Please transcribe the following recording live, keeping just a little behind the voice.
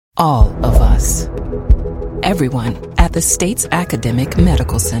All of us. Everyone at the state's academic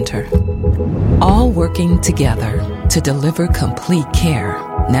medical center. All working together to deliver complete care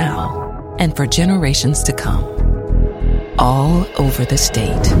now and for generations to come. All over the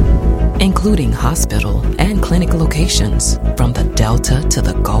state, including hospital and clinic locations from the Delta to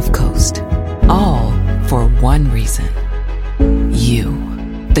the Gulf Coast. All for one reason. You,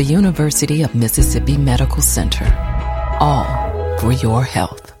 the University of Mississippi Medical Center. All for your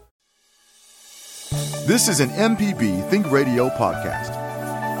health. This is an MPB Think Radio podcast.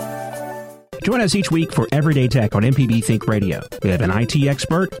 Join us each week for Everyday Tech on MPB Think Radio. We have an IT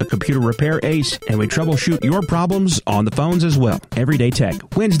expert, a computer repair ace, and we troubleshoot your problems on the phones as well. Everyday Tech,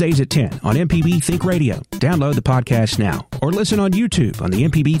 Wednesdays at 10 on MPB Think Radio. Download the podcast now or listen on YouTube on the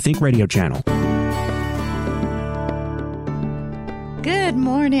MPB Think Radio channel. Good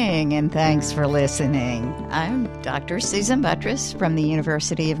morning, and thanks for listening. I'm Dr. Susan Buttress from the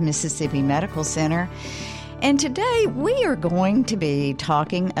University of Mississippi Medical Center, and today we are going to be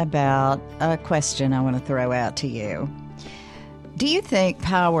talking about a question I want to throw out to you. Do you think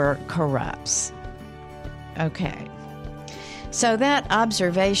power corrupts? Okay. So that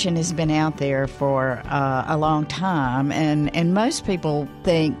observation has been out there for a long time, and most people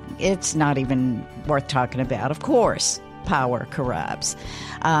think it's not even worth talking about. Of course, power corrupts.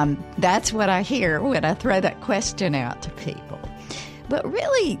 That's what I hear when I throw that question out to people. But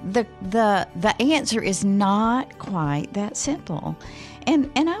really, the answer is not quite that simple. And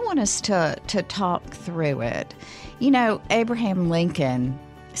I want us to talk through it. You know, Abraham Lincoln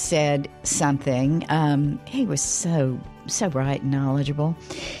said something. He was so bright and knowledgeable.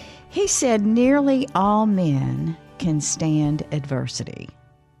 He said, "Nearly all men can stand adversity.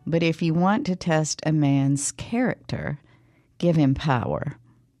 But if you want to test a man's character, give him power."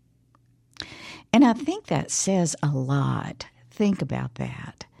 And I think that says a lot. Think about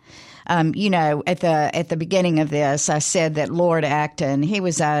that. You know, at the beginning of this, I said that Lord Acton, he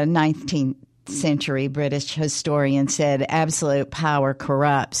was a 19th century British historian, said absolute power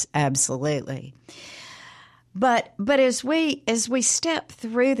corrupts, absolutely. But as we step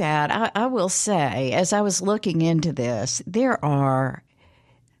through that, I will say, as I was looking into this, there are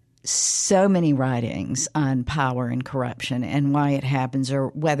so many writings on power and corruption and why it happens or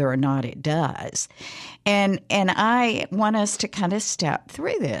whether or not it does. And I want us to kind of step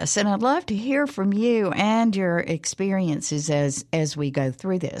through this. And I'd love to hear from you and your experiences as we go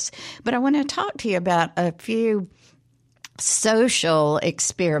through this. But I want to talk to you about a few social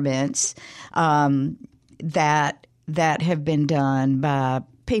experiments that have been done by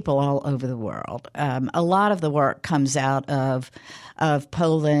people all over the world. A lot of the work comes out of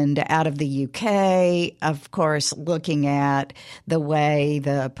Poland, out of the UK, of course, looking at the way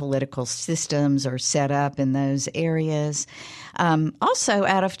the political systems are set up in those areas, also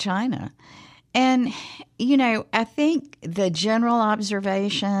out of China. And, you know, I think the general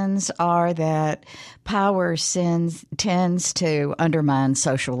observations are that power tends to undermine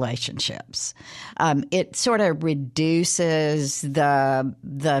social relationships. It sort of reduces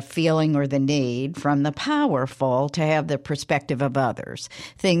the feeling or the need from the powerful to have the perspective of others.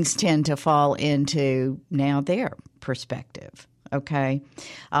 Things tend to fall into now their perspective, okay?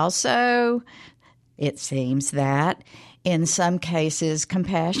 Also, it seems that in some cases,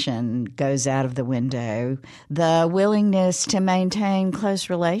 compassion goes out of the window. The willingness to maintain close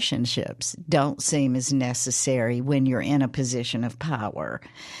relationships don't seem as necessary when you're in a position of power.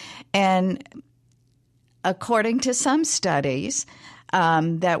 And according to some studies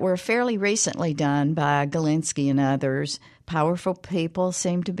that were fairly recently done by Galinsky and others, powerful people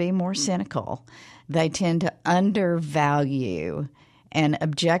seem to be more cynical. They tend to undervalue and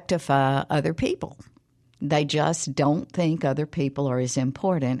objectify other people. They just don't think other people are as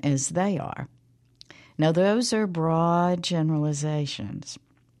important as they are. Now, those are broad generalizations.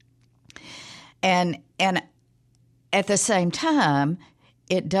 And at the same time,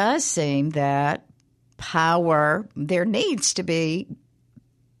 it does seem that power, there needs to be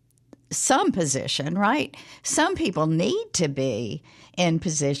some position, right? Some people need to be in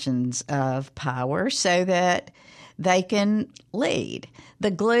positions of power so that they can lead.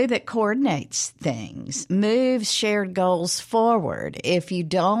 The glue that coordinates things, moves shared goals forward. If you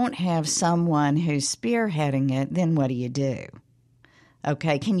don't have someone who's spearheading it, then what do you do?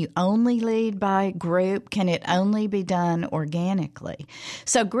 Okay, can you only lead by group? Can it only be done organically?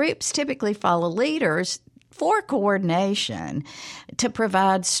 So groups typically follow leaders for coordination to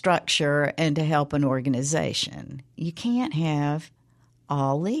provide structure and to help an organization. You can't have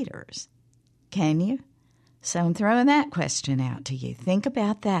all leaders, can you? So I'm throwing that question out to you. Think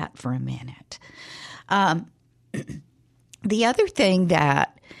about that for a minute. The other thing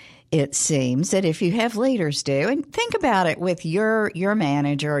that it seems that if you have leaders do, and think about it with your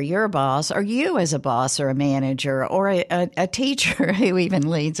manager or your boss, or you as a boss or a manager or a teacher who even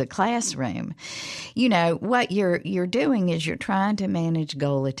leads a classroom, you know, what you're doing is you're trying to manage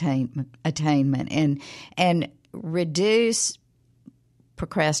goal attainment and reduce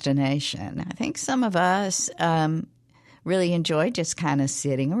procrastination. I think some of us really enjoy just kind of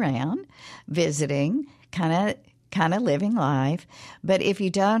sitting around, visiting, kind of living life. But if you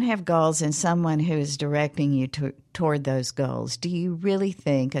don't have goals and someone who is directing you toward those goals, do you really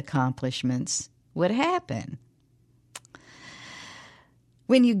think accomplishments would happen?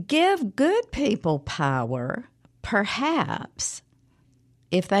 When you give good people power, perhaps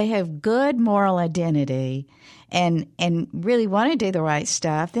if they have good moral identity and really want to do the right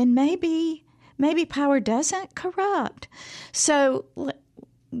stuff, then maybe power doesn't corrupt. So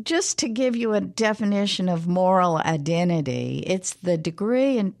just to give you a definition of moral identity, it's the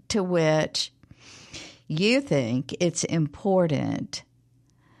degree to which you think it's important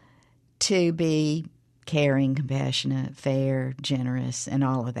to be caring, compassionate, fair, generous, and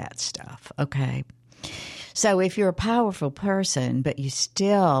all of that stuff, okay? So if you're a powerful person, but you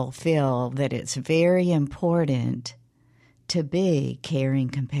still feel that it's very important to be caring,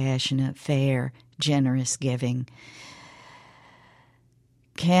 compassionate, fair, generous, giving,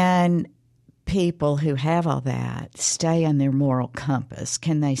 can people who have all that stay on their moral compass?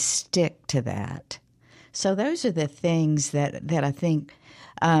 Can they stick to that? So those are the things that I think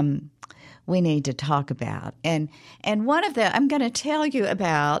we need to talk about. And one of I'm going to tell you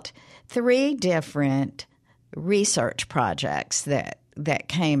about 3 different research projects that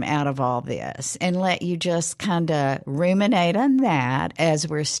came out of all this and let you just kind of ruminate on that as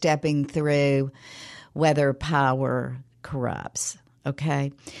we're stepping through whether power corrupts.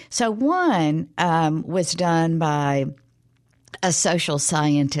 Okay, so one was done by a social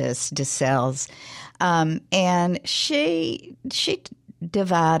scientist, DeSales, and she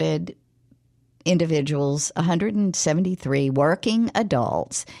divided individuals, 173 working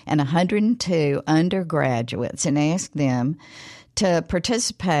adults and 102 undergraduates, and asked them to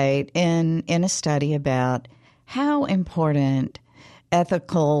participate in a study about how important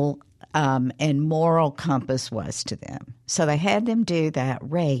ethical and moral compass was to them. So they had them do that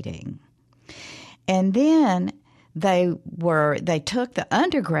rating. And then they took the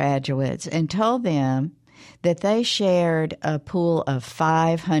undergraduates and told them that they shared a pool of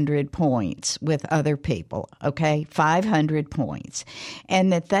 500 points with other people, okay, 500 points,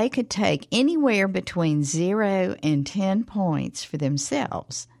 and that they could take anywhere between 0 and 10 points for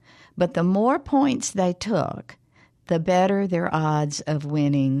themselves. But the more points they took, the better their odds of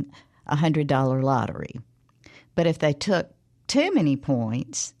winning a $100 lottery. But if they took too many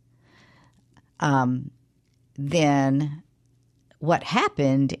points, then what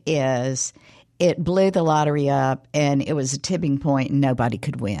happened is it blew the lottery up, and it was a tipping point, and nobody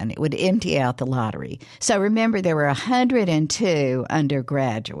could win. It would empty out the lottery. So remember, there were 102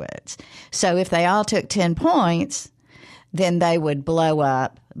 undergraduates. So if they all took 10 points, then they would blow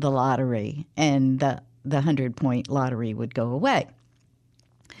up the lottery, and the 100-point lottery would go away.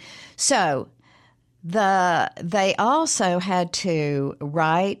 So they also had to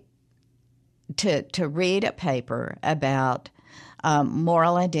write, to read a paper about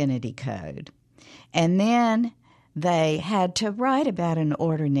moral identity code. And then they had to write about an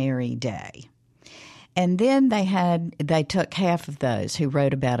ordinary day. And then they took half of those who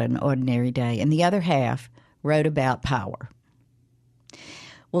wrote about an ordinary day, and the other half wrote about power.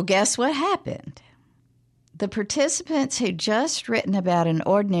 Well, guess what happened? The participants who just written about an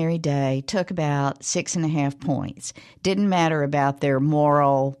ordinary day took about 6.5 points. Didn't matter about their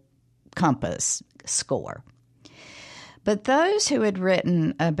moral compass score. But those who had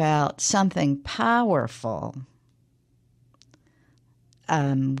written about something powerful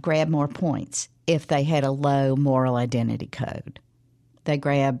grabbed more points if they had a low moral identity code. They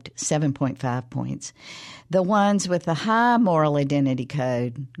grabbed 7.5 points. The ones with the high moral identity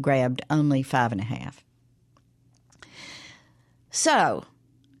code grabbed only 5.5. So,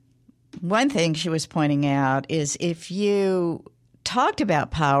 one thing she was pointing out is if you talked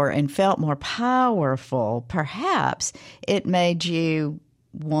about power and felt more powerful, perhaps it made you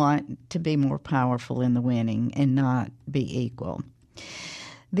want to be more powerful in the winning and not be equal.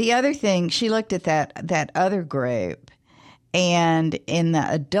 The other thing, she looked at that other group, and in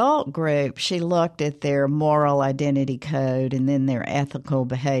the adult group, she looked at their moral identity code and then their ethical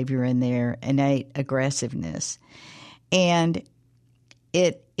behavior and their innate aggressiveness. And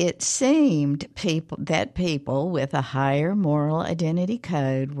it seemed that people with a higher moral identity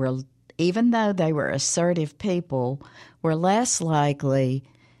code were, even though they were assertive people, were less likely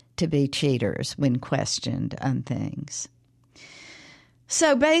to be cheaters when questioned on things.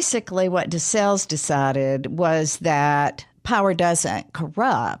 So basically what DeSales decided was that power doesn't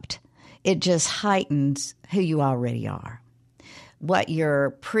corrupt. It just heightens who you already are, what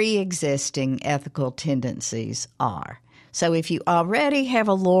your pre-existing ethical tendencies are. So if you already have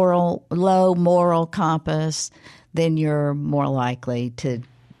a low moral compass, then you're more likely to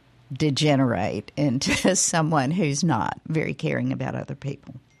degenerate into someone who's not very caring about other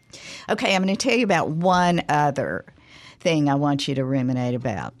people. Okay, I'm going to tell you about one other thing I want you to ruminate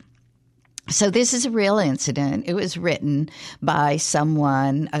about. So this is a real incident. It was written by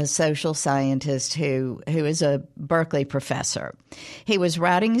someone, a social scientist who is a Berkeley professor. He was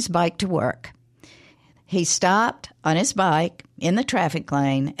riding his bike to work. He stopped on his bike in the traffic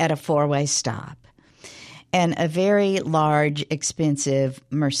lane at a four-way stop. And a very large, expensive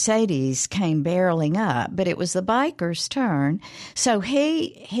Mercedes came barreling up, but it was the biker's turn. So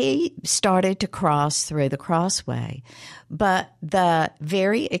he started to cross through the crossway. But the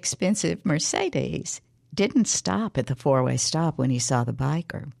very expensive Mercedes didn't stop at the four-way stop when he saw the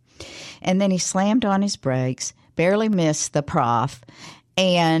biker. And then he slammed on his brakes, barely missed the prof,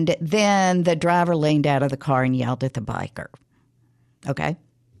 and then the driver leaned out of the car and yelled at the biker. Okay?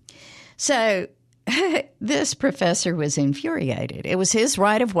 So this professor was infuriated. It was his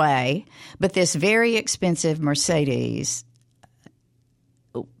right of way, but this very expensive Mercedes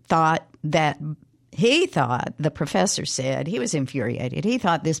the professor said, he was infuriated. He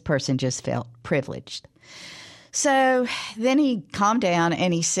thought this person just felt privileged. So then he calmed down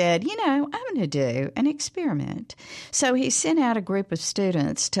and he said, I'm going to do an experiment. So he sent out a group of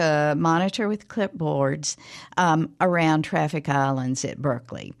students to monitor with clipboards around traffic islands at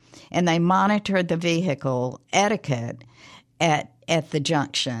Berkeley. And they monitored the vehicle etiquette at the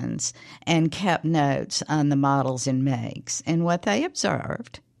junctions and kept notes on the models and makes. And what they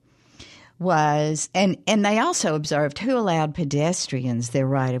observed was, and they also observed who allowed pedestrians their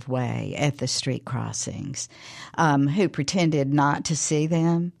right of way at the street crossings, who pretended not to see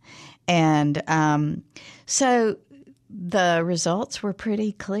them. And so the results were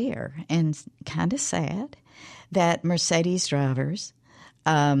pretty clear and kind of sad that Mercedes drivers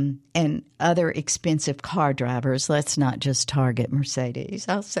and other expensive car drivers, let's not just target Mercedes,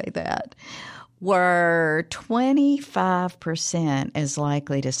 I'll say that, were 25% as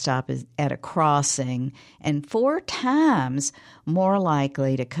likely to stop at a crossing and 4 times more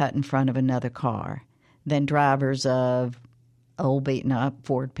likely to cut in front of another car than drivers of old beaten-up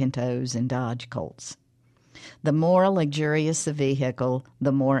Ford Pintos and Dodge Colts. The more luxurious the vehicle,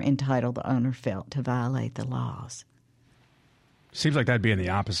 the more entitled the owner felt to violate the laws. Seems like that'd be in the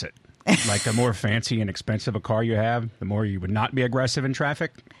opposite. Like the more fancy and expensive a car you have, the more you would not be aggressive in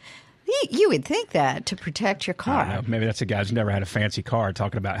traffic. You would think that to protect your car. I don't know. Maybe that's a guy who's never had a fancy car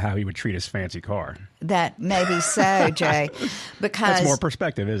talking about how he would treat his fancy car. That may be so, Jay. Because that's more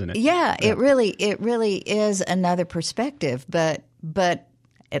perspective, isn't it? Yeah, it really is another perspective. But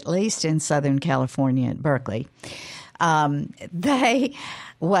at least in Southern California at Berkeley,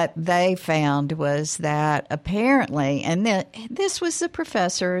 what they found was that apparently, and this was the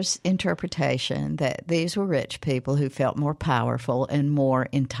professor's interpretation, that these were rich people who felt more powerful and more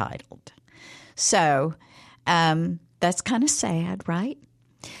entitled. So that's kind of sad, right?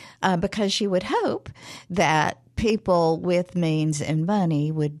 Because you would hope that people with means and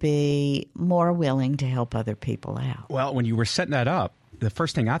money would be more willing to help other people out. Well, when you were setting that up, the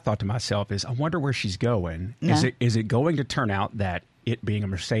first thing I thought to myself is, I wonder where she's going. No. Is it going to turn out that it being a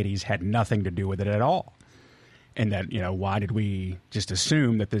Mercedes had nothing to do with it at all? And that, why did we just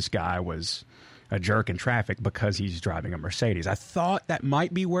assume that this guy was a jerk in traffic because he's driving a Mercedes? I thought that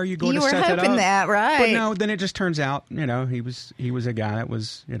might be where you go to set it up. You were hoping that, right? But no, then it just turns out, he was a guy that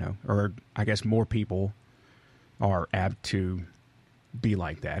was, or I guess more people are apt to be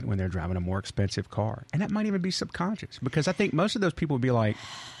like that when they're driving a more expensive car. And that might even be subconscious, because I think most of those people would be like,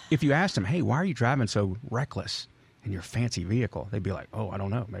 if you asked them, hey, why are you driving so reckless in your fancy vehicle? They'd be like, oh, I don't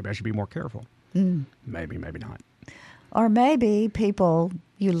know. Maybe I should be more careful. Maybe not. Or maybe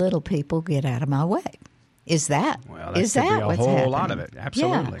you little people, get out of my way. Is that? Well, that's a whole lot of it.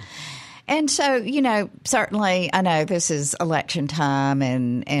 Absolutely. Yeah. And so, certainly, I know this is election time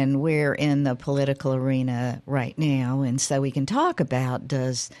and we're in the political arena right now. And so we can talk about,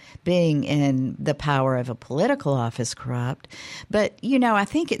 does being in the power of a political office corrupt? But, I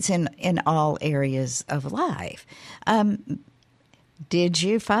think it's in all areas of life. Did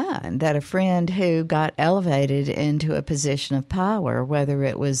you find that a friend who got elevated into a position of power, whether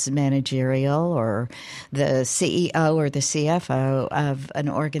it was managerial or the CEO or the CFO of an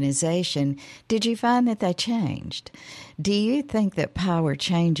organization, did you find that they changed? Do you think that power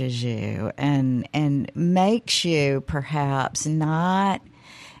changes you and makes you perhaps not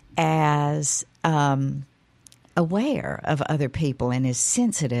as aware of other people and as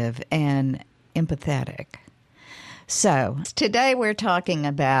sensitive and empathetic? So today we're talking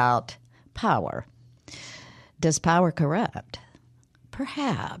about power. Does power corrupt?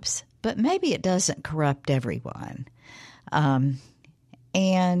 Perhaps, but maybe it doesn't corrupt everyone.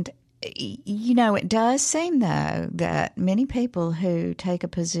 And, it does seem, though, that many people who take a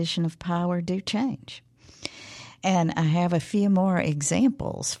position of power do change. And I have a few more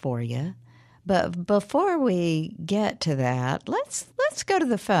examples for you. But before we get to that, let's go to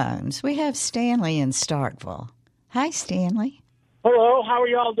the phones. We have Stanley in Starkville. Hi, Stanley. Hello, how are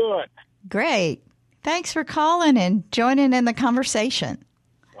y'all doing? Great. Thanks for calling and joining in the conversation.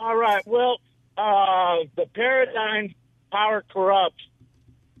 All right. Well, the paradigm power corrupts,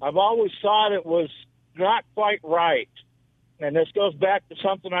 I've always thought it was not quite right. And this goes back to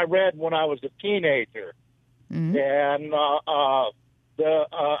something I read when I was a teenager. Mm-hmm. And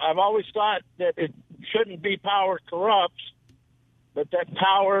I've always thought that it shouldn't be power corrupts, but that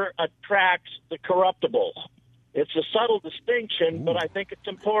power attracts the corruptible. It's a subtle distinction, but I think it's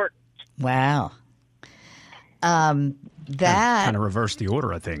important. Wow. That kind of reversed the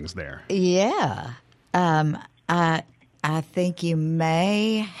order of things there. Yeah. I think you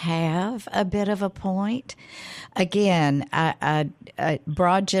may have a bit of a point. Again,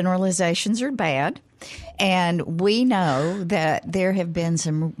 broad generalizations are bad. And we know that there have been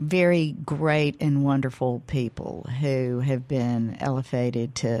some very great and wonderful people who have been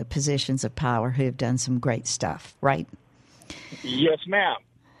elevated to positions of power who have done some great stuff, right? Yes, ma'am.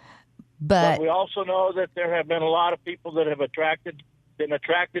 But we also know that there have been a lot of people that have been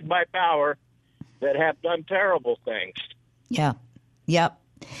attracted by power that have done terrible things. Yeah. Yep.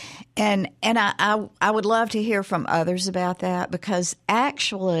 And I would love to hear from others about that, because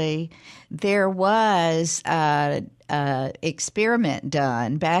actually there was an experiment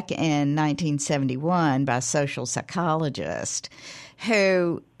done back in 1971 by social psychologists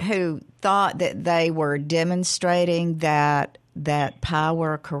who thought that they were demonstrating that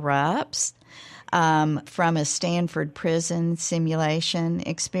power corrupts from a Stanford prison simulation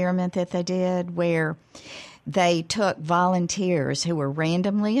experiment that they did, where they took volunteers who were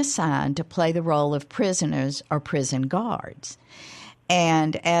randomly assigned to play the role of prisoners or prison guards.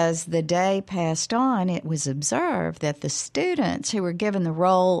 And as the day passed on, it was observed that the students who were given the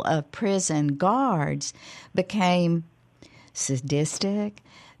role of prison guards became sadistic.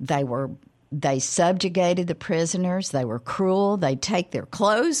 They subjugated the prisoners. They were cruel. They'd take their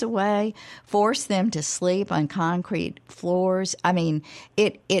clothes away, force them to sleep on concrete floors. I mean,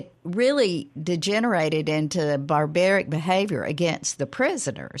 it really degenerated into barbaric behavior against the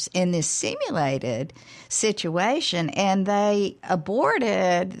prisoners in this simulated situation, and they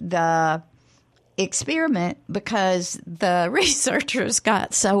aborted the experiment because the researchers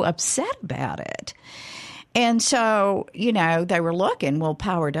got so upset about it. And so, they were looking, well,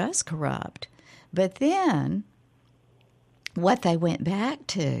 power does corrupt. But then what they went back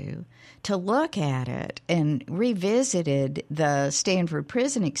to look at it and revisited the Stanford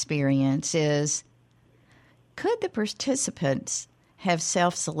prison experience is, could the participants have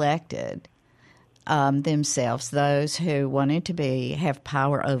self-selected themselves, those who wanted to have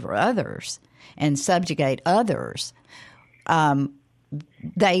power over others and subjugate others,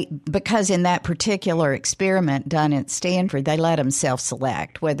 because in that particular experiment done at Stanford, they let them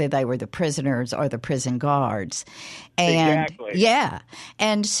self-select whether they were the prisoners or the prison guards. And exactly. Yeah.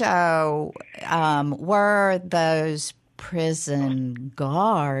 And so were those prison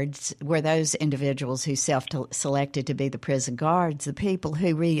guards, were those individuals who self-selected to be the prison guards, the people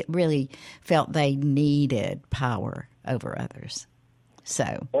who really felt they needed power over others?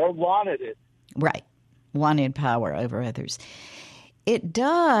 Or wanted it. Right. Wanted power over others. It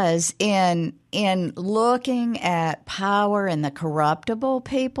does in looking at power and the corruptible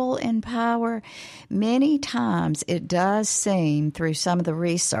people in power. Many times it does seem through some of the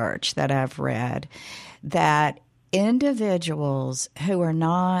research that I've read that individuals who are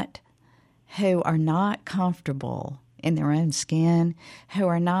not comfortable in their own skin, who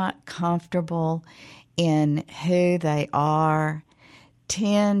are not comfortable in who they are,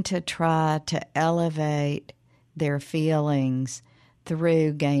 tend to try to elevate their feelings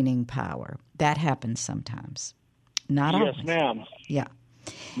through gaining power. That happens sometimes. Not always. Yes, ma'am. Yeah.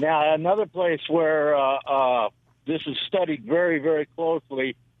 Now, another place where this is studied very, very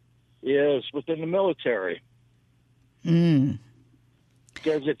closely, is within the military.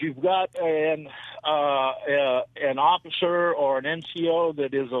 Because if you've got an officer or an NCO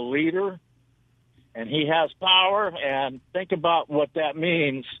that is a leader and he has power, and think about what that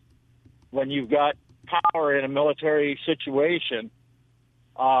means when you've got power in a military situation,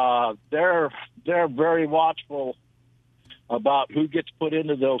 they're very watchful about who gets put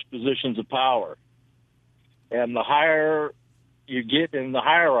into those positions of power. And the higher you get in the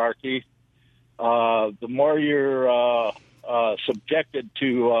hierarchy, the more you're subjected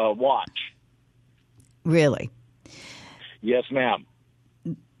to watch. Really? Yes, ma'am.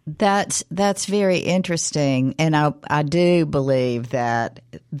 That's very interesting, and I do believe that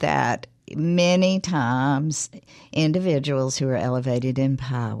many times individuals who are elevated in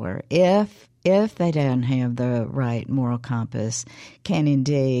power, if they don't have the right moral compass, can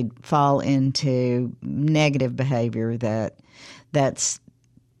indeed fall into negative behavior that's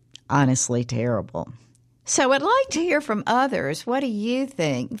honestly terrible. So I'd like to hear from others. What do you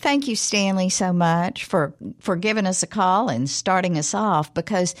think? Thank you, Stanley, so much for giving us a call and starting us off,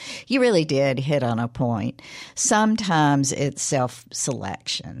 because you really did hit on a point. Sometimes it's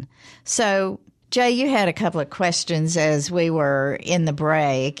self-selection. So, Jay, you had a couple of questions as we were in the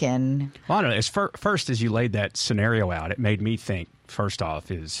break. And well, I don't know. First, as you laid that scenario out, it made me think, first off,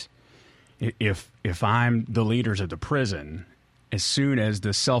 is if I'm the leaders of the prison, as soon as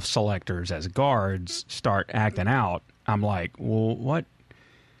the self-selectors as guards start acting out, I'm like, well,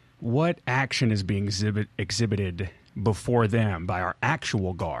 what action is being exhibited before them by our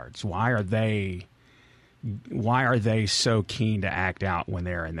actual guards? Why are they so keen to act out when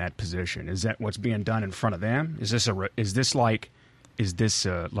they're in that position? Is that what's being done in front of them? Is this like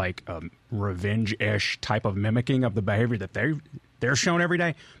a revenge-ish type of mimicking of the behavior that they're shown every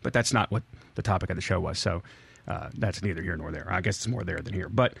day? But that's not what the topic of the show was. So. That's neither here nor there. I guess it's more there than here.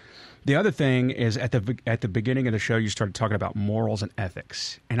 But the other thing is at the beginning of the show, you started talking about morals and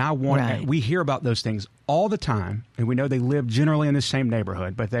ethics. And we hear about those things all the time, and we know they live generally in the same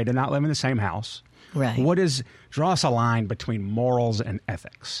neighborhood, but they do not live in the same house. Right. Draw us a line between morals and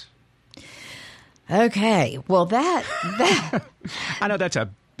ethics. Okay. Well, that I know that's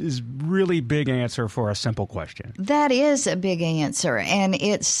is really big answer for a simple question. That is a big answer, and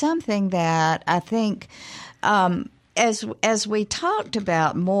it's something that I think as we talked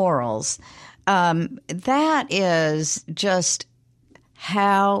about morals, that is just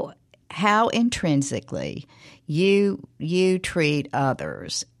how intrinsically you treat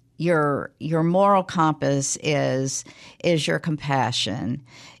others. Your moral compass is your compassion,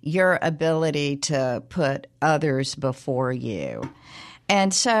 your ability to put others before you.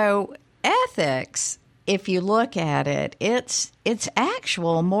 And so ethics, if you look at it, it's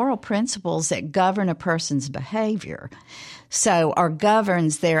actual moral principles that govern a person's behavior, or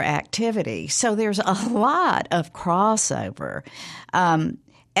governs their activity. So there's a lot of crossover.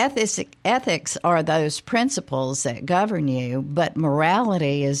 Ethics are those principles that govern you, but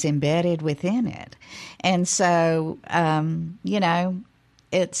morality is embedded within it. And so,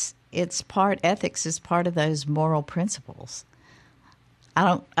 ethics is part of those moral principles.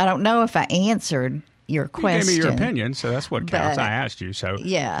 I don't know if I answered your question. You gave me your opinion, so that's what counts. I asked you. So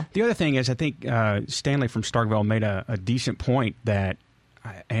yeah. The other thing is, I think Stanley from Starkville made a decent point that,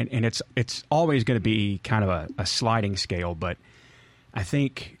 and it's always going to be kind of a sliding scale, but I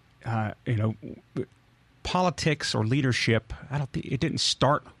think politics or leadership, it didn't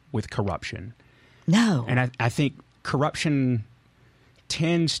start with corruption. No. And I think corruption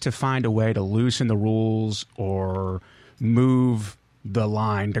tends to find a way to loosen the rules or move the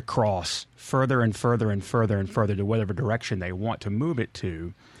line to cross further and further and further and further to whatever direction they want to move it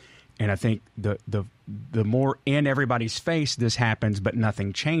to. And I think the more in everybody's face this happens but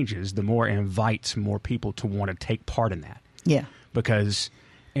nothing changes, the more it invites more people to want to take part in that. Yeah. Because,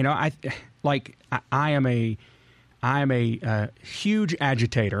 I am a huge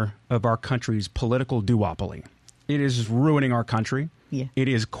agitator of our country's political duopoly. It is ruining our country. Yeah. It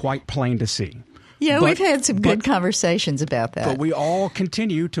is quite plain to see. Yeah, we've had some good conversations about that. But we all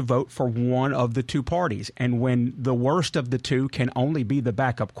continue to vote for one of the two parties. And when the worst of the two can only be the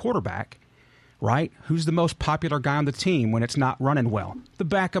backup quarterback, right? Who's the most popular guy on the team when it's not running well? The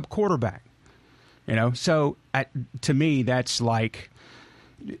backup quarterback. So to me, that's like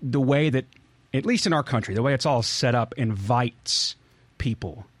the way that, at least in our country, the way it's all set up invites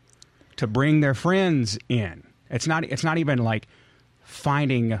people to bring their friends in. It's not even like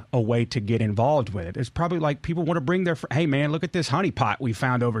finding a way to get involved with it. It's probably like people want to bring their hey man, look at this honeypot we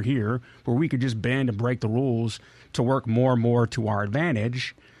found over here where we could just bend and break the rules to work more and more to our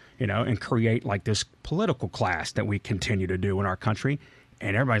advantage. and create like this political class that we continue to do in our country.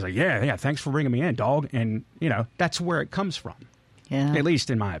 And everybody's like, yeah, thanks for bringing me in, dog. And, that's where it comes from, at least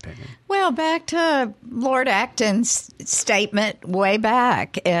in my opinion. Well, back to Lord Acton's statement way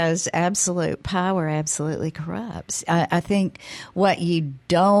back as absolute power absolutely corrupts. I think what you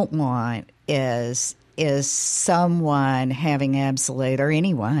don't want is someone having absolute, or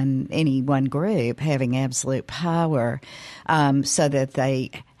any one group having absolute power so that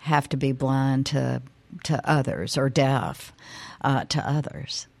they have to be blind to others or deaf to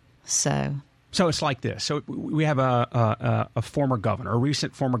others. So it's like this. So we have a former governor, a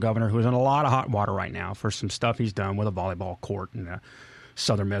recent former governor, who is in a lot of hot water right now for some stuff he's done with a volleyball court and a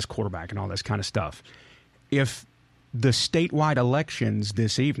Southern Miss quarterback and all this kind of stuff. If the statewide elections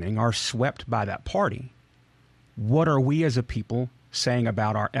this evening are swept by that party, what are we as a people saying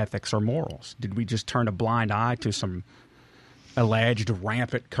about our ethics or morals? Did we just turn a blind eye to some alleged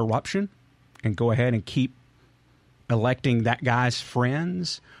rampant corruption and go ahead and keep electing that guy's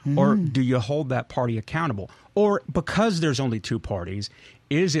friends? Or do you hold that party accountable? Or because there's only two parties,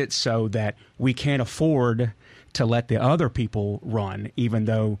 is it so that we can't afford to let the other people run, even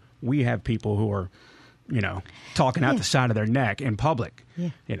though we have people who are, talking out the side of their neck in public,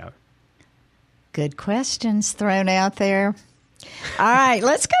 Good questions thrown out there. All right,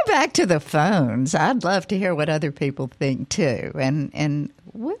 let's go back to the phones. I'd love to hear what other people think, too. And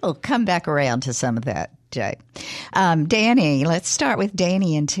we'll come back around to some of that, Jay. Danny, let's start with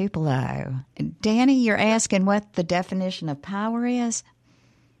Danny in Tupelo. Danny, you're asking what the definition of power is?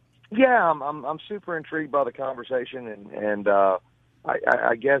 Yeah, I'm super intrigued by the conversation, and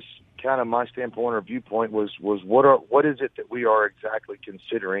I guess kind of my standpoint or viewpoint was what is it that we are exactly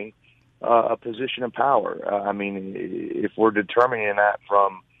considering a position of power? If we're determining that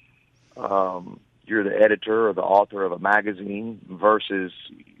from you're the editor or the author of a magazine versus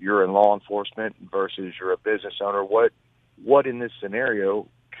you're in law enforcement versus you're a business owner, what in this scenario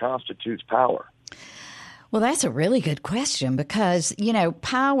constitutes power? Well, that's a really good question because,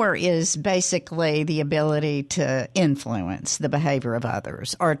 power is basically the ability to influence the behavior of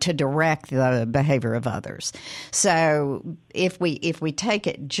others or to direct the behavior of others. So if we take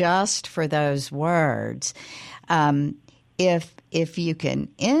it just for those words, if you can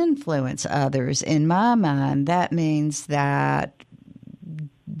influence others, in my mind, that means that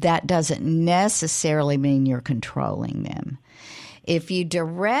doesn't necessarily mean you're controlling them. If you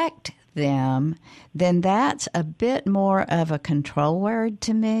direct them, then that's a bit more of a control word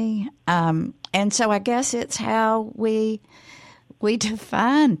to me. And so I guess it's how we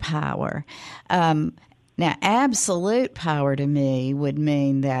define power. Now, absolute power to me would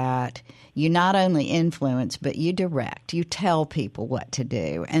mean that you not only influence, but you direct. You tell people what to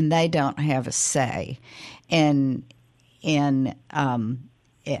do, and they don't have a say in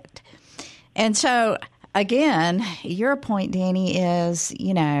it. And so, again, your point, Danny, is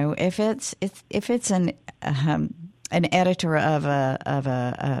if it's an editor of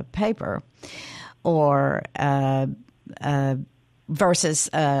a paper or versus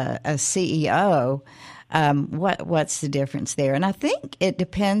a CEO. What's the difference there? And I think it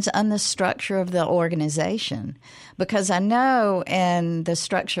depends on the structure of the organization, because I know in the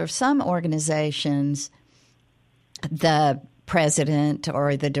structure of some organizations, the president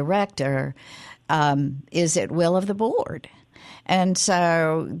or the director is at will of the board. And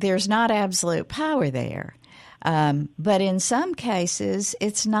so there's not absolute power there. But in some cases,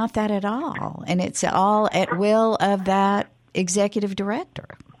 it's not that at all. And it's all at will of that executive director.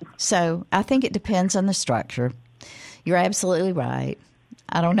 So I think it depends on the structure. You're absolutely right.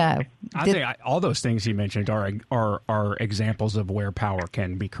 I don't know. I think all those things you mentioned are examples of where power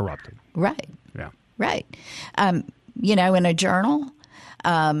can be corrupted. Right. Yeah. Right. In a journal,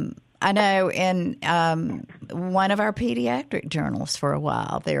 I know in one of our pediatric journals for a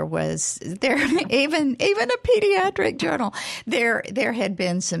while, there even a pediatric journal, there had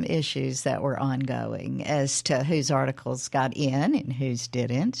been some issues that were ongoing as to whose articles got in and whose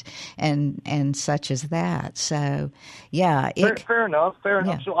didn't, and such as that. So, yeah, fair enough.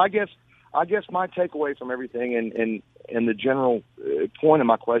 Yeah. So I guess my takeaway from everything and the general point of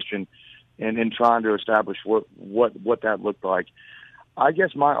my question, and in trying to establish what that looked like. I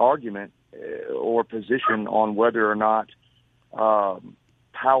guess my argument or position on whether or not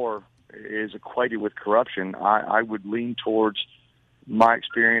power is equated with corruption, I would lean towards my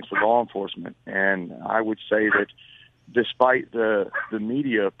experience with law enforcement. And I would say that despite the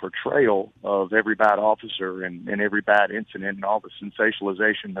media portrayal of every bad officer and every bad incident and all the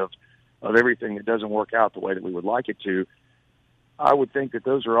sensationalization of everything that doesn't work out the way that we would like it to, I would think that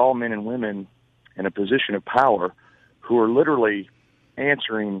those are all men and women in a position of power who are literally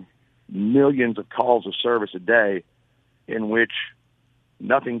answering millions of calls of service a day in which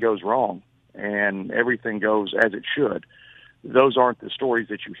nothing goes wrong and everything goes as it should. Those aren't the stories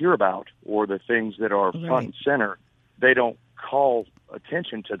that you hear about or the things that are front and center. They don't call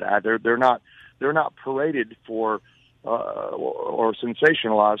attention to that. They're not paraded for or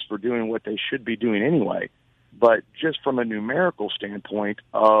sensationalized for doing what they should be doing anyway. But just from a numerical standpoint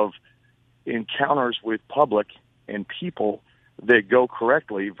of encounters with public and people that go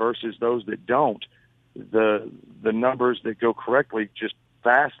correctly versus those that don't, the numbers that go correctly just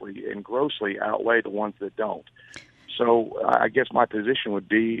vastly and grossly outweigh the ones that don't. So I guess my position would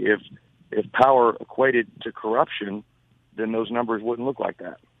be if power equated to corruption, then those numbers wouldn't look like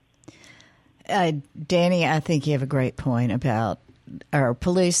that. Danny, I think you have a great point about our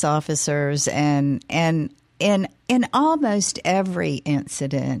police officers and in almost every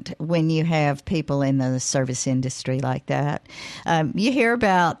incident, when you have people in the service industry like that, you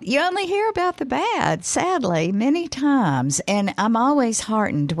only hear about the bad, sadly, many times. And I'm always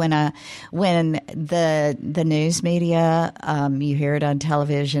heartened when the news media, you hear it on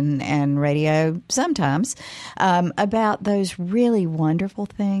television and radio sometimes, about those really wonderful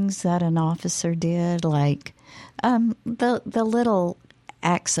things that an officer did, like the little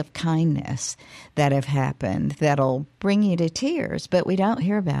acts of kindness that have happened that'll bring you to tears, but we don't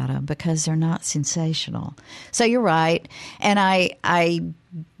hear about them because they're not sensational. So you're right. And I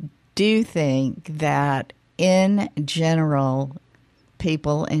do think that in general,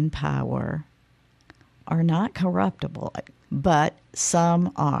 people in power are not corruptible, but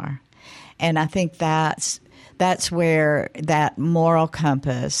some are. And I think that's where that moral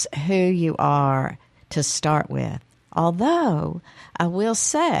compass, who you are to start with. Although I will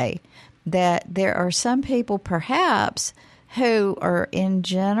say that there are some people perhaps who are in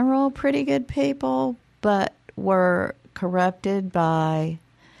general pretty good people, but were corrupted by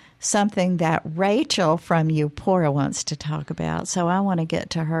something that Rachel from Eupora wants to talk about. So I want to get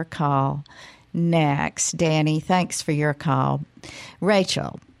to her call next. Danny, thanks for your call.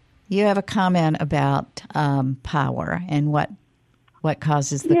 Rachel, you have a comment about power and what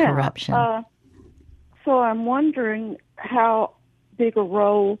causes the corruption. So I'm wondering how big a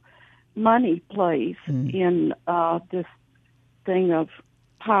role money plays in this thing of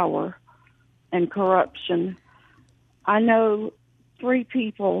power and corruption. I know 3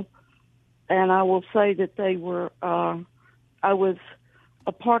 people, and I will say that they were, I was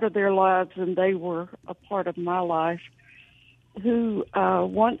a part of their lives and they were a part of my life, who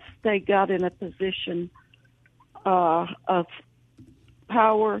once they got in a position of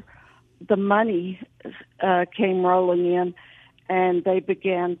power, the money came rolling in, and they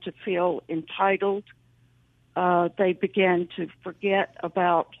began to feel entitled. They began to forget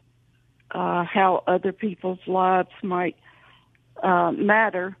about how other people's lives might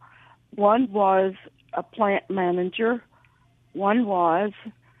matter. One was a plant manager. One was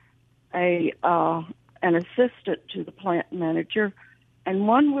an assistant to the plant manager, and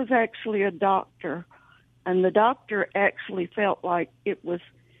one was actually a doctor. And the doctor actually felt like it was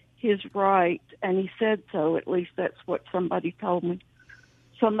his right, and he said so. At least that's what somebody told me.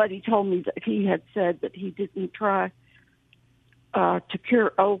 Somebody told me that he had said that he didn't try to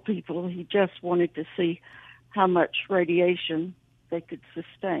cure old people. He just wanted to see how much radiation they could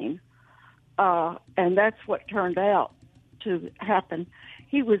sustain. And that's what turned out to happen.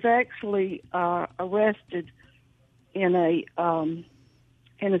 He was actually arrested in a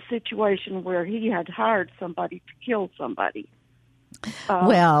situation where he had hired somebody to kill somebody.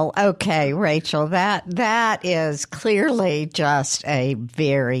 Well, okay, Rachel, that is clearly just a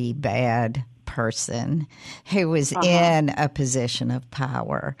very bad person who was in a position of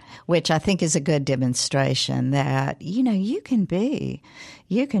power, which I think is a good demonstration that, you can be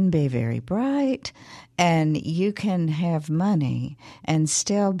very bright and you can have money and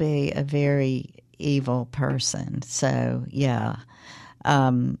still be a very evil person. So, yeah.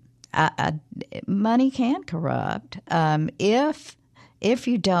 Money can corrupt if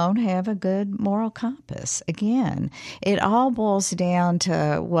you don't have a good moral compass. Again, it all boils down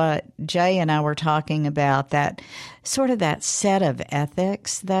to what Jay and I were talking about, that sort of that set of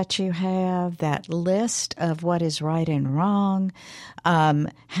ethics that you have, that list of what is right and wrong,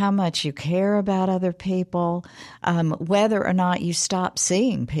 how much you care about other people, whether or not you stop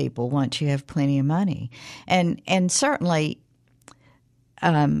seeing people once you have plenty of money. And certainly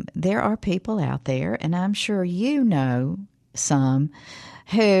there are people out there, and I'm sure you know some,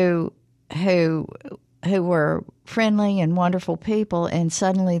 who were friendly and wonderful people, and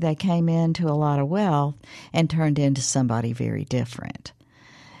suddenly they came into a lot of wealth and turned into somebody very different.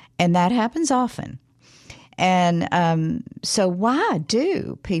 And that happens often. And so why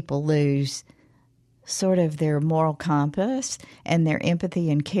do people lose sort of their moral compass and their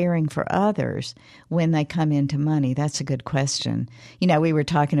empathy and caring for others when they come into money? That's a good question. You know, we were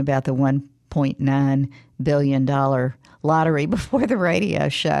talking about the $1.9 billion lottery before the radio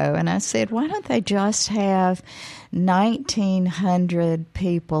show, and I said, why don't they just have 1,900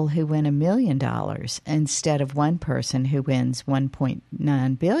 people who win $1 million instead of one person who wins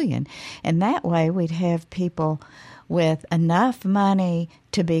 $1.9 billion? And that way we'd have people with enough money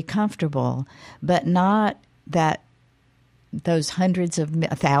to be comfortable, but not that those hundreds of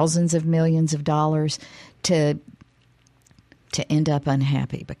thousands of millions of dollars to end up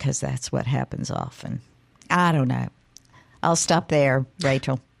unhappy, because that's what happens often. I don't know. I'll stop there,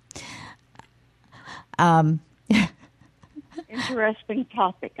 Rachel. Interesting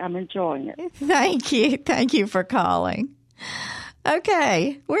topic. I'm enjoying it. Thank you. Thank you for calling.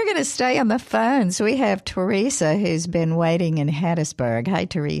 Okay, we're going to stay on the phones. We have Teresa, who's been waiting in Hattiesburg. Hi,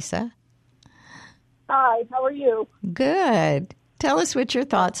 Teresa. Hi, how are you? Good. Tell us what your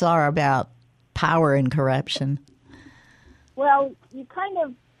thoughts are about power and corruption. Well, you kind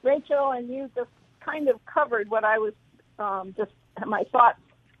of, Rachel, and you just kind of covered what I was just my thoughts.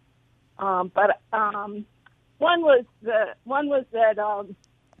 But one was that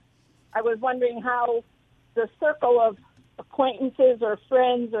I was wondering how the circle of acquaintances or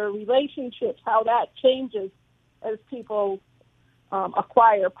friends or relationships, how that changes as people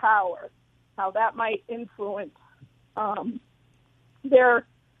acquire power, how that might influence their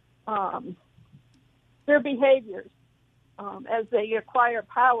behaviors as they acquire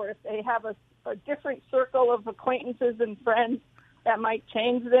power. If they have a different circle of acquaintances and friends, that might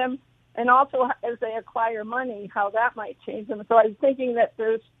change them. And also, as they acquire money, how that might change them. So I was thinking that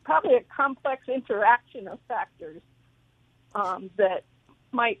there's probably a complex interaction of factors that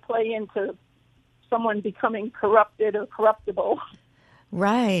might play into someone becoming corrupted or corruptible.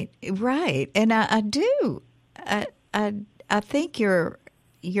 Right. And I do. I think you're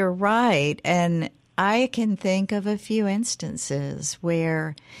right. And I can think of a few instances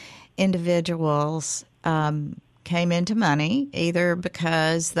where individuals came into money either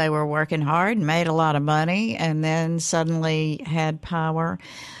because they were working hard and made a lot of money and then suddenly had power,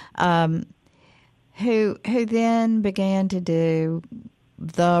 who then began to do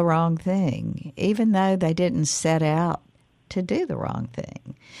the wrong thing, even though they didn't set out to do the wrong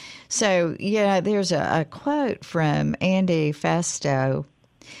thing. So, there's a quote from Andy Fastow,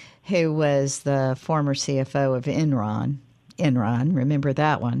 who was the former CFO of Enron. Remember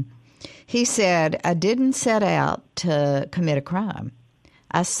that one? He said, I didn't set out to commit a crime.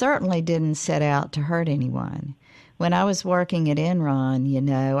 I certainly didn't set out to hurt anyone. When I was working at Enron,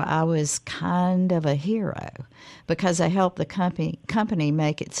 I was kind of a hero because I helped the company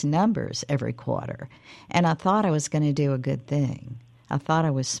make its numbers every quarter. And I thought I was going to do a good thing. I thought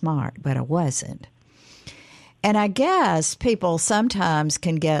I was smart, but I wasn't. And I guess people sometimes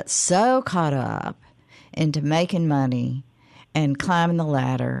can get so caught up into making money and climbing the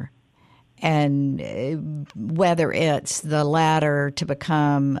ladder, and whether it's the ladder to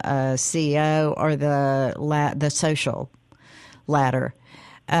become a CEO or the social ladder,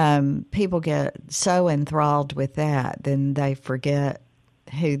 people get so enthralled with that, then they forget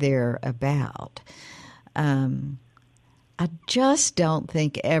who they're about. I just don't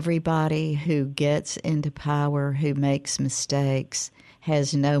think everybody who gets into power, who makes mistakes,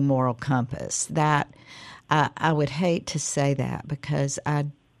 has no moral compass. That I would hate to say that, because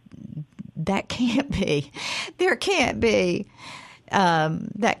that can't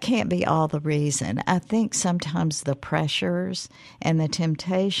be all the reason. I think sometimes the pressures and the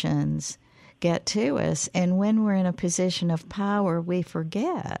temptations get to us, and when we're in a position of power, we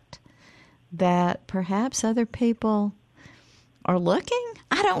forget that perhaps other people are looking.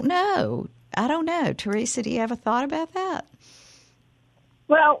 I don't know. Teresa, do you have a thought about that?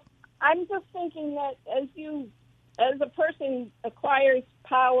 Well, I'm just thinking that as a person acquires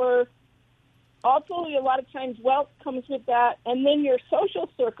power, ultimately a lot of times wealth comes with that, and then your social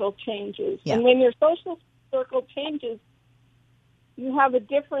circle changes. Yeah. And when your social circle changes, you have a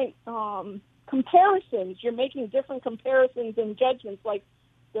different comparisons. You're making different comparisons and judgments, like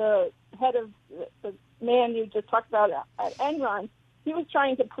the head of the man you just talked about at Enron. He was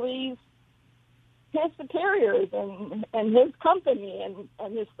trying to please his superiors and his company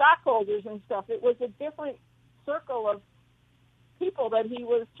and his stockholders and stuff. It was a different circle of people that he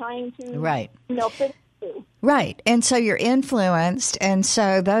was trying to fit to. Right. And so you're influenced, and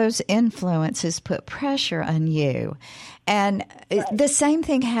so those influences put pressure on you. And the same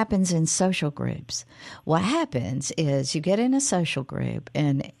thing happens in social groups. What happens is you get in a social group,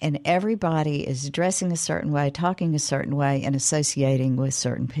 and everybody is dressing a certain way, talking a certain way, and associating with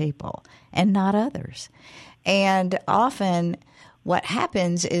certain people and not others. And often what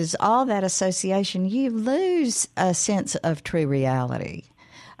happens is all that association, you lose a sense of true reality,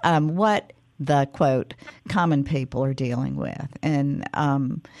 what the, quote, common people are dealing with. And I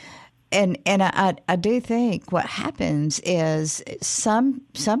do think what happens is some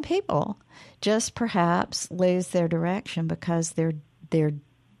people just perhaps lose their direction because they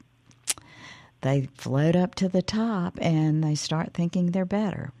float up to the top and they start thinking they're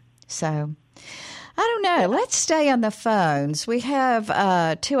better. So I don't know. Let's stay on the phones. We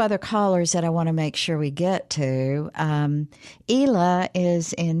have two other callers that I want to make sure we get to. Ela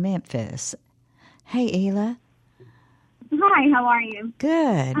is in Memphis. Hey, Ela. Hi, how are you?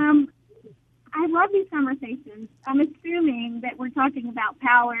 Good. I love these conversations. I'm assuming that we're talking about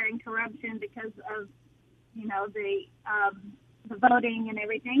power and corruption because of, the voting and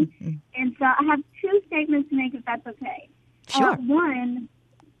everything. Mm-hmm. And so I have two statements to make, if that's okay. Sure. One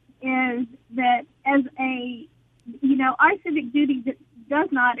is that as our civic duty does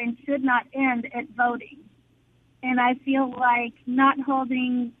not and should not end at voting. And I feel like not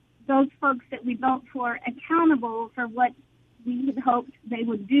holding those folks that we vote for accountable for what we had hoped they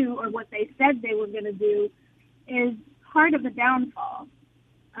would do or what they said they were going to do is part of the downfall.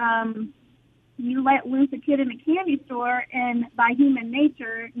 You let loose a kid in a candy store, and by human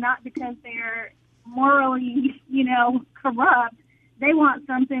nature, not because they're morally, corrupt, they want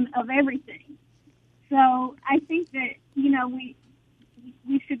something of everything. So I think that, we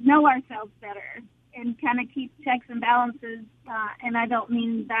should know ourselves better and kind of keep checks and balances, and I don't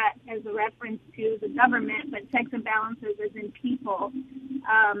mean that as a reference to the government, but checks and balances as in people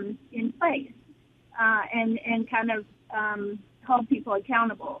in place, and kind of hold people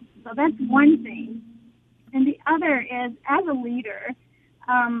accountable. So that's one thing. And the other is, as a leader,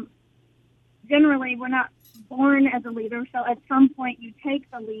 generally we're not born as a leader, so at some point you take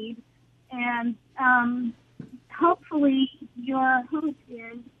the lead, and hopefully your hope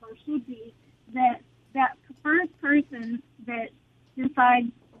is, or should be, that first person that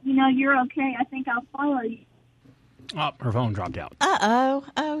decides, you're okay, I think I'll follow you. Oh, her phone dropped out. Uh-oh.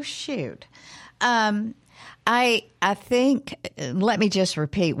 Oh, shoot. I think, let me just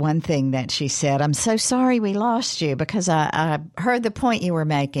repeat one thing that she said. I'm so sorry we lost you because I heard the point you were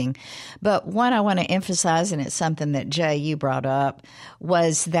making. But one I want to emphasize, and it's something that, Jay, you brought up,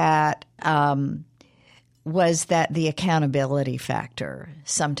 was that the accountability factor.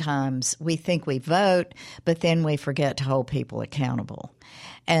 Sometimes we think we vote, but then we forget to hold people accountable.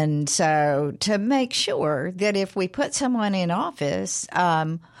 And so to make sure that if we put someone in office,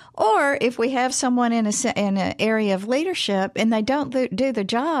 or if we have someone in an area of leadership and they don't do the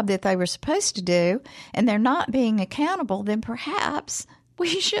job that they were supposed to do and they're not being accountable, then perhaps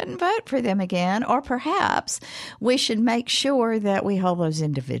we shouldn't vote for them again, or perhaps we should make sure that we hold those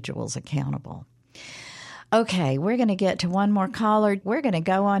individuals accountable. Okay, we're going to get to one more caller. We're going to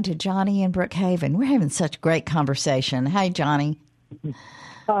go on to Johnny in Brookhaven. We're having such great conversation. Hey, Johnny.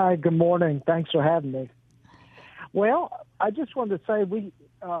 Hi, good morning. Thanks for having me. Well, I just wanted to say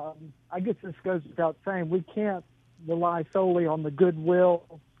I guess this goes without saying, we can't rely solely on the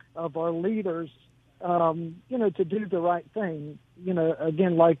goodwill of our leaders, to do the right thing.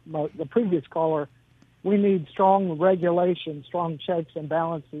 Again, like the previous caller, we need strong regulation, strong checks and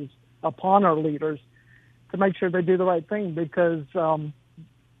balances upon our leaders to make sure they do the right thing, because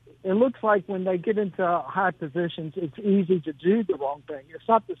it looks like when they get into high positions, it's easy to do the wrong thing. It's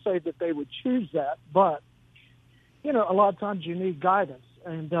not to say that they would choose that, but, a lot of times you need guidance.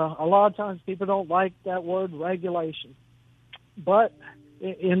 And a lot of times people don't like that word regulation. But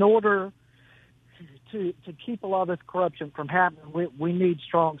in order to keep a lot of this corruption from happening, we need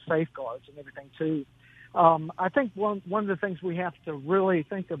strong safeguards and everything, too. I think one of the things we have to really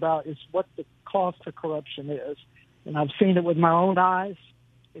think about is what the cost of corruption is. And I've seen it with my own eyes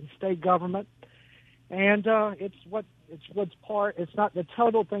in state government. And it's not the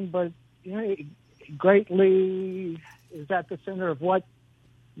total thing, but it greatly is at the center of what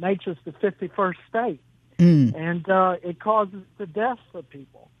makes us the 51st state. And it causes the deaths of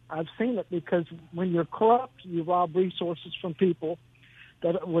people. I've seen it because when you're corrupt, you rob resources from people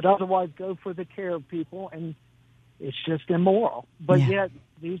that would otherwise go for the care of people, and it's just immoral. But yet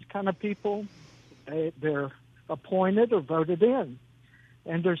these kind of people, they're appointed or voted in,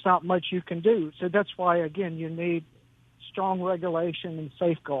 and there's not much you can do. So that's why, again, you need strong regulation and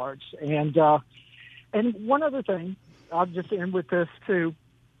safeguards. And And one other thing, I'll just end with this too.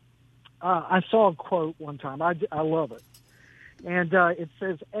 I saw a quote one time. I love it. And it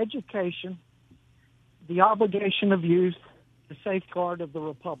says, education, the obligation of youth, the safeguard of the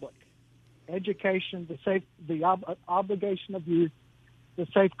republic. Education, the obligation of youth, the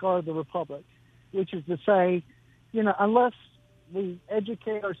safeguard of the republic, which is to say, unless we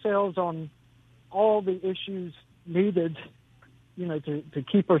educate ourselves on all the issues needed, to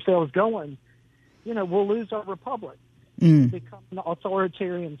keep ourselves going, we'll lose our republic, become an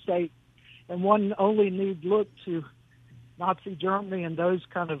authoritarian state. And one only need look to Nazi Germany and those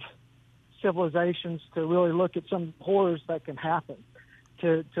kind of civilizations to really look at some horrors that can happen,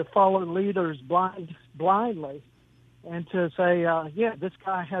 to follow leaders blindly, and to say, this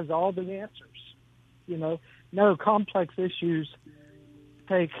guy has all the answers. No, complex issues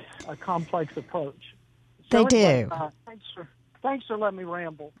take a complex approach. They do. Thanks for letting me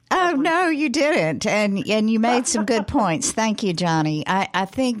ramble. Oh, no, you didn't. And you made some good points. Thank you, Johnny. I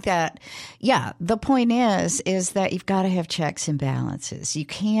think that, the point is that you've got to have checks and balances. You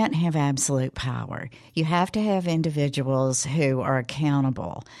can't have absolute power. You have to have individuals who are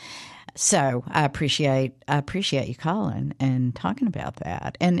accountable. So I appreciate you calling and talking about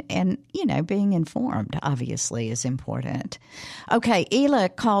that. And being informed, obviously, is important. Okay, Ela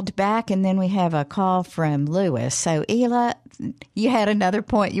called back, and then we have a call from Lewis. So, Ela, you had another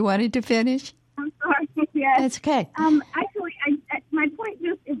point you wanted to finish? I'm sorry. Yes. That's okay. Actually, my point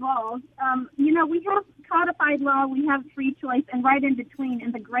just evolved. We have codified law, we have free choice, and right in between,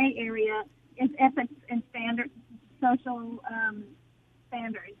 in the gray area, is ethics and social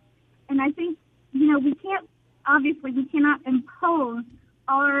standards. And I think, we cannot impose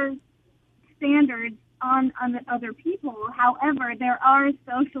our standards on the other people. However, there are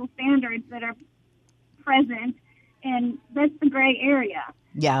social standards that are present, and that's the gray area.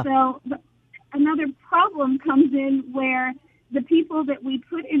 Yeah. So another problem comes in where the people that we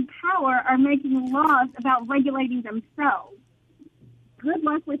put in power are making laws about regulating themselves. Good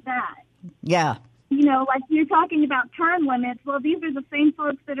luck with that. Yeah. Like you're talking about term limits. Well, these are the same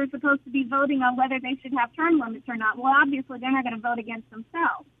folks that are supposed to be voting on whether they should have term limits or not. Well, obviously, they're not going to vote against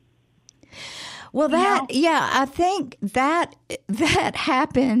themselves. Well, I think that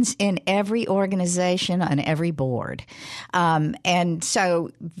happens in every organization, on every board. And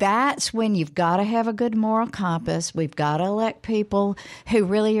so that's when you've got to have a good moral compass. We've got to elect people who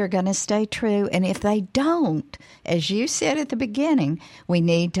really are going to stay true. And if they don't, as you said at the beginning, we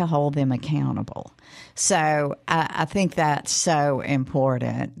need to hold them accountable. So I think that's so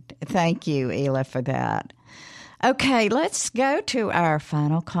important. Thank you, Ela, for that. Okay, let's go to our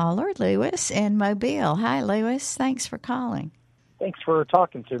final caller, Lewis in Mobile. Hi, Lewis. Thanks for calling. Thanks for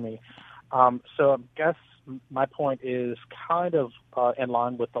talking to me. So I guess my point is kind of in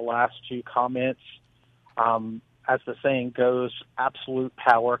line with the last two comments. As the saying goes, absolute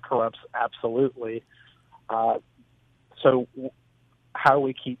power corrupts absolutely. So how do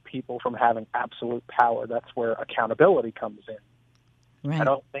we keep people from having absolute power? That's where accountability comes in. Right. I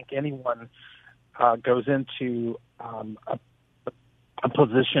don't think anyone goes into a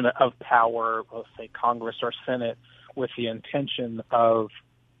position of power, let's say Congress or Senate, with the intention of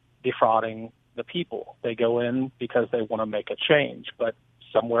defrauding the people. They go in because they want to make a change, but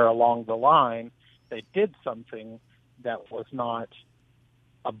somewhere along the line, they did something that was not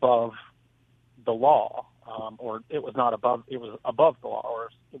above the law, or it was above the law, or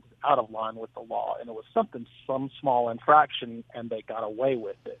it was out of line with the law, and it was some small infraction, and they got away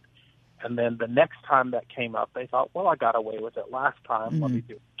with it. And then the next time that came up, they thought, well, I got away with it last time. Let me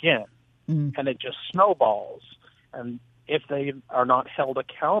do it again. And it just snowballs. And if they are not held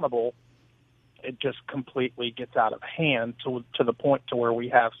accountable, it just completely gets out of hand to the point to where we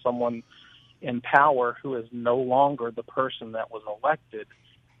have someone in power who is no longer the person that was elected,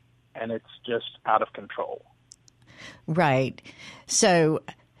 and it's just out of control. Right. So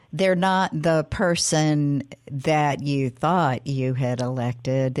they're not the person that you thought you had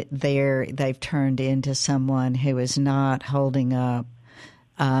elected. They've turned into someone who is not holding up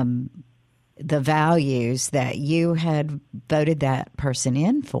the values that you had voted that person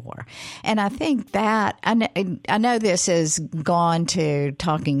in for. And I think that, I know this has gone to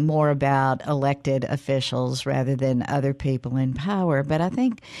talking more about elected officials rather than other people in power, but I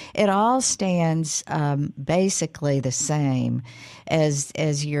think it all stands basically the same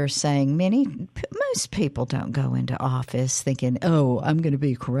as you're saying. most people don't go into office thinking, oh, I'm going to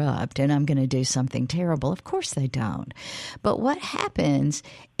be corrupt and I'm going to do something terrible. Of course they don't. But what happens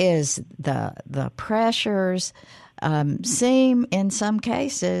is the pressures seem in some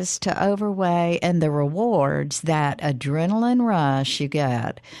cases to overweigh, and the rewards, that adrenaline rush you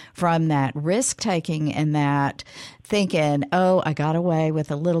get from that risk-taking and that thinking, oh, I got away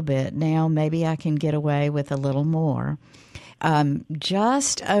with a little bit, now maybe I can get away with a little more,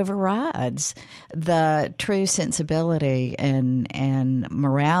 just overrides the true sensibility and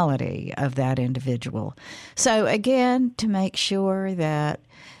morality of that individual. So again, to make sure that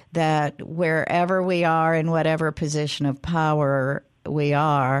wherever we are, in whatever position of power we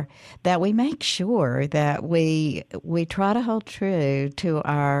are, that we make sure that we try to hold true to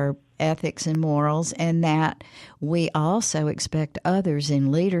our ethics and morals, and that we also expect others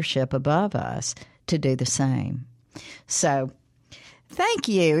in leadership above us to do the same. So thank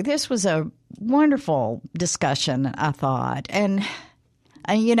you. This was a wonderful discussion, I thought. And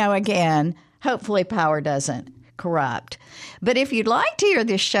again, hopefully power doesn't corrupt. But if you'd like to hear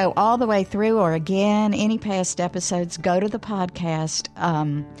this show all the way through, or again, any past episodes, go to the podcast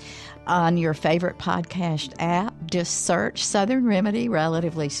on your favorite podcast app. Just search Southern Remedy,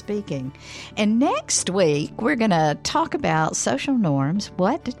 Relatively Speaking. And next week, we're going to talk about social norms,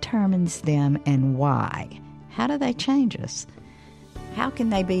 what determines them and why. How do they change us? How can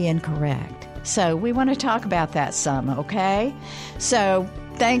they be incorrect? So we want to talk about that some, okay? So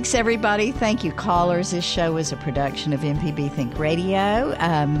thanks, everybody. Thank you, callers. This show is a production of MPB Think Radio.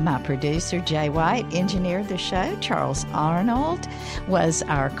 My producer, Jay White, engineered the show. Charles Arnold was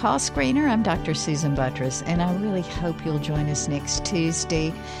our call screener. I'm Dr. Susan Buttross, and I really hope you'll join us next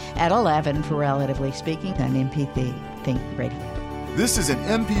Tuesday at 11 for Relatively Speaking on MPB Think Radio. This is an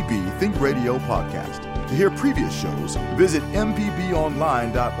MPB Think Radio podcast. To hear previous shows, visit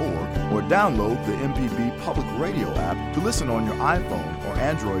mpbonline.org or download the MPB Public Radio app to listen on your iPhone or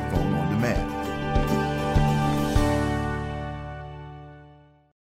Android phone on demand.